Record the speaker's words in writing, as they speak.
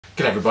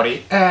G'day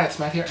everybody, it's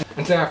Matt here,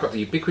 and today I've got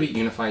the Ubiquiti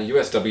UniFi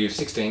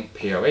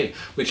USW-16-POE,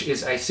 which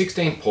is a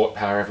 16-port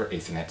power over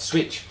Ethernet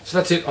switch. So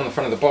that's it on the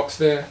front of the box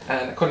there,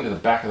 and according to the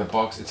back of the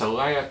box, it's a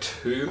layer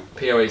 2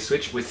 PoE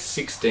switch with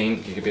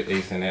 16 gigabit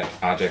Ethernet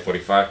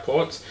RJ45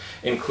 ports,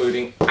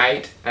 including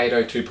 8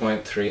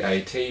 802.3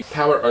 AT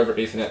power over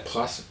Ethernet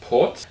plus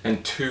ports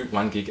and 2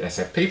 1GB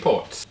SFP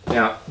ports.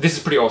 Now, this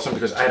is pretty awesome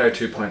because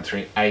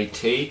 802.3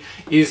 AT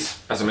is,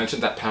 as I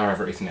mentioned, that power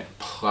over Ethernet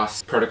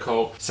plus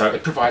protocol, so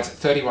it provides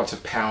 30 watts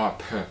of power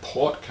per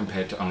port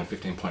compared to only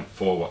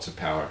 15.4 watts of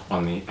power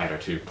on the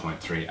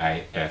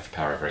 802.3 AF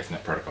power over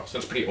Ethernet protocol. So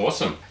that's pretty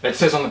awesome. It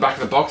says on the back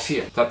of the box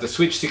here that the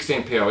Switch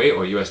 16-POE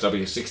or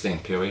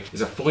USW-16-POE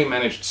is a fully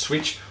managed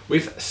switch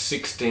with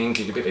 16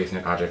 gigabit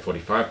Ethernet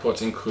RJ45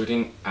 ports,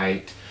 including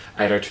 8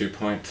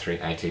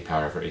 802.3 AT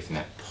power over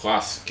Ethernet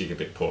plus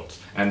gigabit ports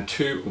and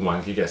 2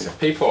 1GB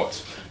SFP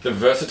ports. The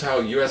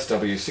versatile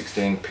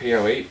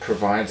USW-16-POE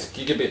provides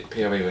gigabit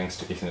PoE links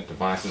to Ethernet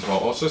devices while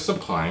also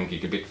supplying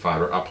gigabit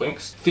fiber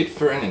uplinks fit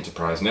for an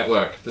enterprise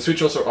network. The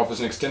switch also offers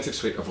an extensive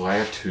suite of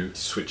layer 2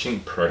 switching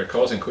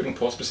protocols, including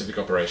port-specific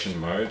operation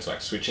modes like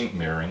switching,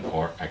 mirroring,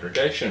 or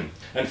aggregation,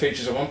 and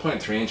features a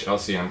 1.3-inch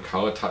LCM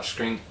color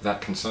touchscreen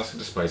that concisely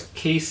displays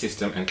key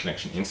system and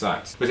connection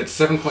insights. With its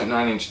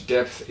 7.9-inch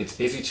depth,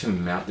 it's easy to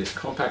mount this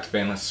compact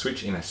fanless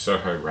switch in a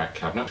Soho rack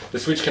cabinet. The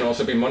switch can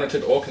also be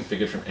monitored or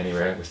configured from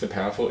anywhere with the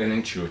powerful and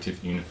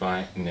intuitive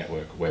UniFi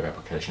network web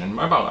application and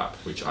mobile app,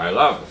 which I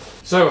love.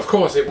 So of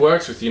course it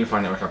works with the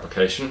UniFi network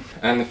application,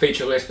 and the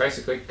feature list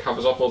basically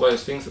covers off all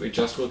those things that we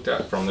just looked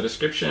at from the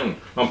description.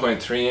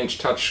 1.3-inch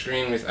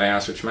touchscreen with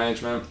AR switch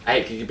management,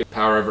 8 gigabit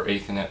power over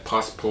Ethernet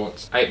plus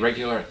ports, 8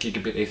 regular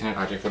gigabit Ethernet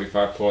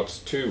RJ45 ports,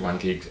 2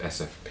 1GB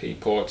SFP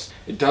ports.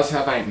 It does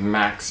have a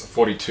max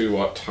 42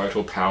 watt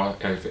total power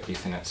over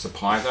Ethernet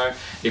supply though,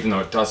 even though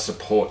it does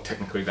support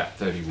technically that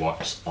 30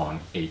 watts on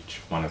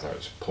each one of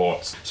those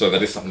ports. So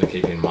that is something to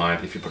keep in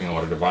mind if you're putting a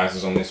lot of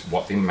devices on this,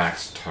 what the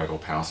max total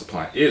power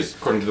supply is.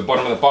 According to the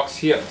bottom of the box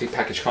here, the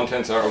package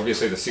contents are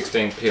obviously the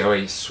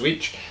 16-POE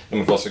switch, and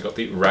we've also got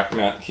the rack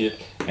mount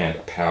kit and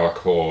a power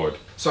cord.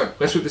 So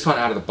let's whip this one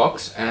out of the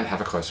box and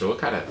have a closer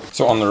look at it.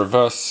 So on the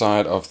reverse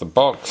side of the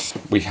box,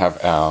 we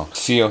have our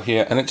seal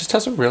here, and it just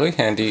has a really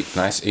handy,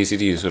 nice, easy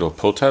to use little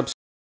pull tabs.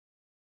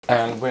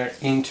 And we're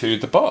into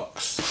the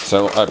box.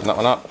 So we'll open that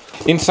one up.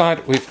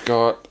 Inside we've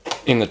got,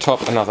 in the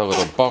top, another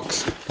little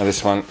box. Now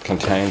this one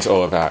contains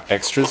all of our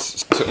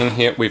extras. So in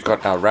here we've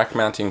got our rack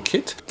mounting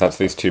kit. That's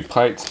these 2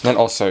 plates. Then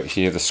also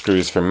here the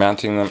screws for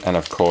mounting them, and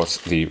of course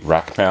the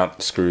rack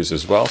mount screws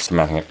as well, so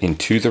mounting it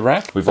into the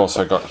rack. We've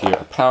also got here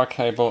a power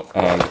cable,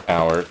 and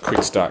our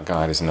quick start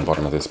guide is in the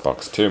bottom of this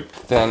box too.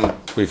 Then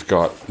we've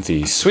got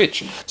the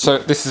switch. So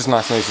this is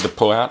nice and easy to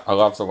pull out. I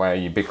love the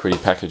way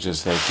Ubiquiti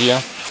packages their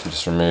gear.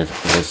 Just remove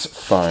this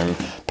foam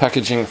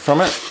packaging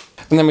from it,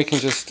 and then we can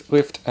just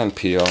lift and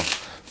peel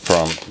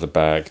from the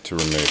bag to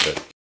remove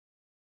it.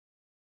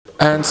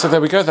 And so there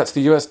we go, that's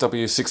the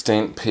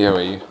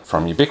USW-16-POE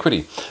from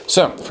Ubiquiti.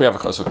 So if we have a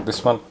close look at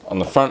this one on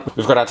the front,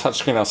 we've got our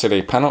touchscreen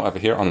LCD panel over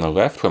here on the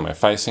left when we're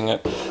facing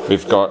it.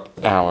 We've got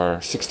our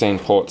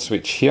 16-port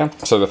switch here.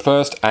 So the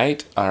first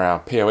 8 are our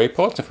PoE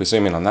ports. If we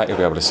zoom in on that, you'll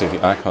be able to see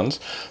the icons.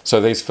 So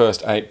these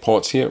first 8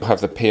 ports here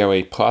have the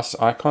PoE Plus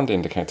icon to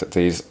indicate that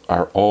these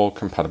are all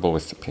compatible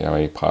with the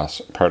PoE Plus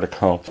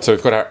protocol. So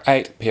we've got our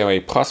 8 PoE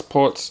Plus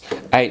ports,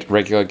 8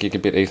 regular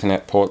gigabit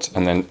Ethernet ports,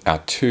 and then our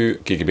 2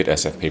 gigabit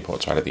SFP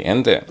ports right at the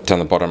end there. Down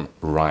the bottom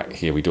right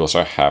here, we do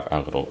also have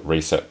our little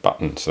reset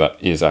button, so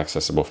that is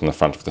accessible from the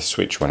front of the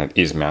switch when it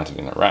is mounted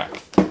in a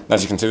rack.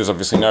 As you can see, there's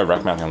obviously no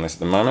rack mounting on this at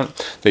the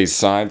moment. These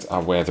sides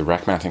are where the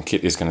rack mounting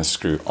kit is going to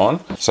screw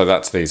on. So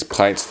that's these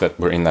plates that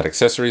were in that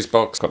accessories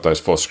box. Got those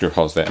 4 screw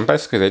holes there, and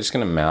basically they're just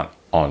going to mount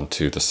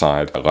onto the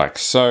side like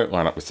so,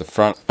 line up with the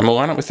front, and we'll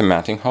line up with the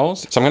mounting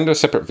holes. So I'm going to do a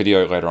separate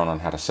video later on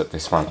how to set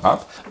this one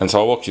up, and so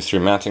I'll walk you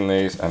through mounting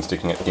these and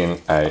sticking it in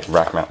a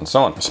rack mount and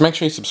so on. So make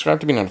sure you subscribe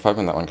to be notified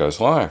when that one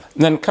goes live.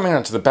 And then coming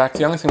onto the back,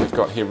 the only thing we've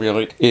got here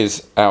really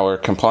is our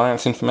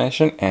compliance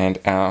information and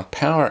our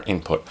power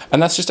input,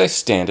 and that's just a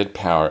standard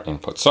power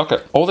input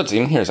socket. All that's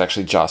in here is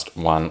actually just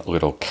one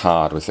little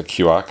card with a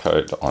QR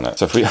code on it.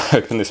 So if we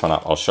open this one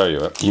up, I'll show you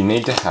it. You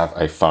need to have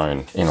a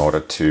phone in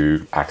order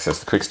to access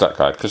the quick start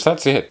guide, because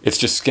that's it. It's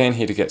just scan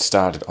here to get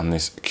started on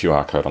this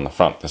QR code on the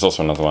front. There's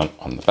also another one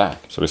on the back.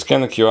 So we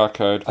scan the QR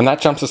code, and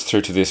that jumps us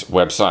through to this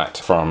website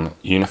from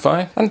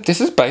UniFi. And this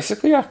is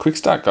basically our quick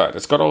start guide.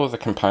 It's got all of the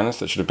components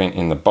that should have been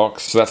in the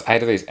box. So that's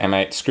 8 of these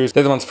M8 screws.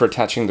 They're the ones for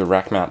attaching the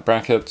rack mount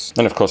brackets.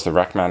 Then of course the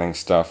rack mounting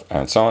stuff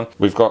and so on.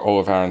 We've got all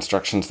of our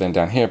instructions then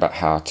down here about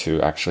how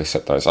to actually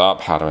set those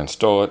up, how to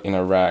install it in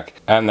a rack,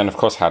 and then of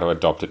course how to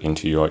adopt it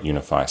into your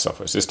UniFi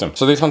software system.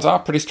 So these ones are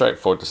pretty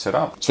straightforward to set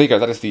up. So there you go,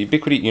 that is the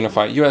Ubiquiti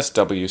UniFi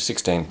USW-16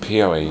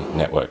 USW-16-POE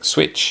network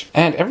switch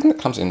and everything that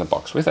comes in the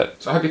box with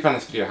it. So I hope you found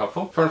this video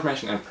helpful. For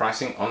information and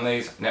pricing on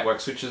these network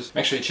switches,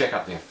 make sure you check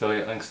out the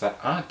affiliate links that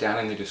are down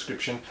in the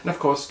description. And of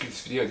course, give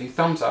this video the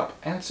thumbs up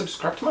and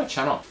subscribe to my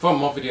channel for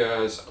more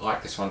videos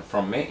like this one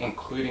from me,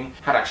 including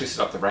how to actually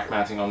set up the rack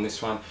mounting on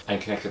this one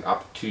and connect it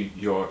up to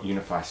your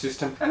UniFi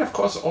system. And of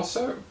course,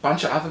 also a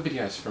bunch of other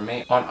videos from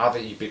me on other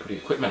Ubiquiti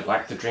equipment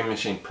like the Dream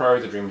Machine Pro,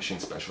 the Dream Machine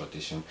Special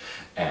Edition,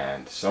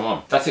 and so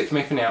on. That's it for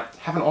me for now.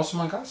 Have an awesome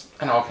one, guys,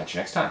 and I'll catch you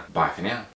next time. Bye for now.